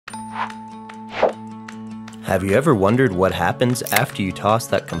Have you ever wondered what happens after you toss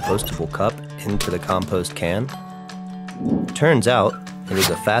that compostable cup into the compost can? Turns out, it is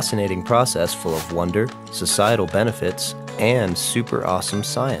a fascinating process full of wonder, societal benefits, and super awesome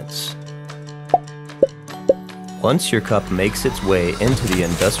science. Once your cup makes its way into the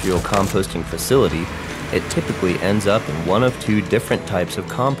industrial composting facility, it typically ends up in one of two different types of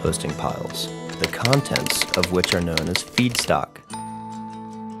composting piles, the contents of which are known as feedstock.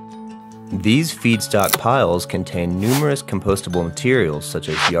 These feedstock piles contain numerous compostable materials such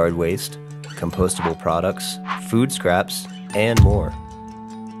as yard waste, compostable products, food scraps, and more.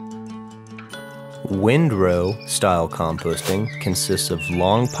 Windrow style composting consists of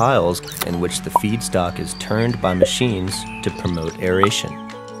long piles in which the feedstock is turned by machines to promote aeration.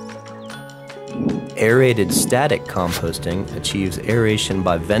 Aerated static composting achieves aeration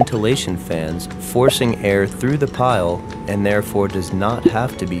by ventilation fans forcing air through the pile and therefore does not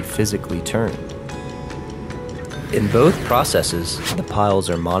have to be physically turned. In both processes, the piles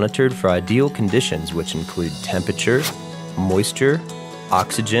are monitored for ideal conditions which include temperature, moisture,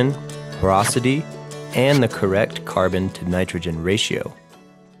 oxygen, porosity, and the correct carbon to nitrogen ratio.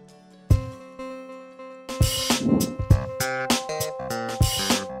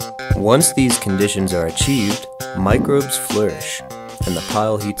 Once these conditions are achieved, microbes flourish, and the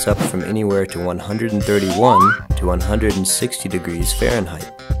pile heats up from anywhere to 131 to 160 degrees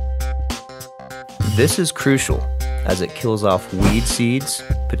Fahrenheit. This is crucial, as it kills off weed seeds,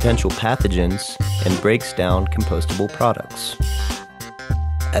 potential pathogens, and breaks down compostable products.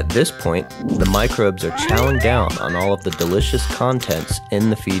 At this point, the microbes are chowing down on all of the delicious contents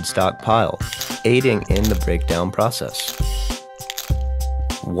in the feedstock pile, aiding in the breakdown process.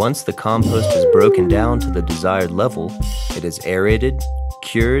 Once the compost is broken down to the desired level, it is aerated,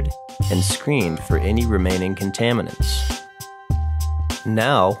 cured, and screened for any remaining contaminants.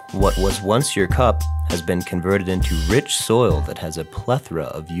 Now, what was once your cup has been converted into rich soil that has a plethora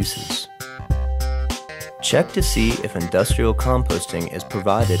of uses. Check to see if industrial composting is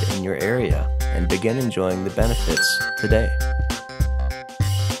provided in your area and begin enjoying the benefits today.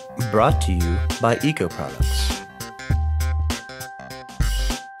 Brought to you by Eco Products.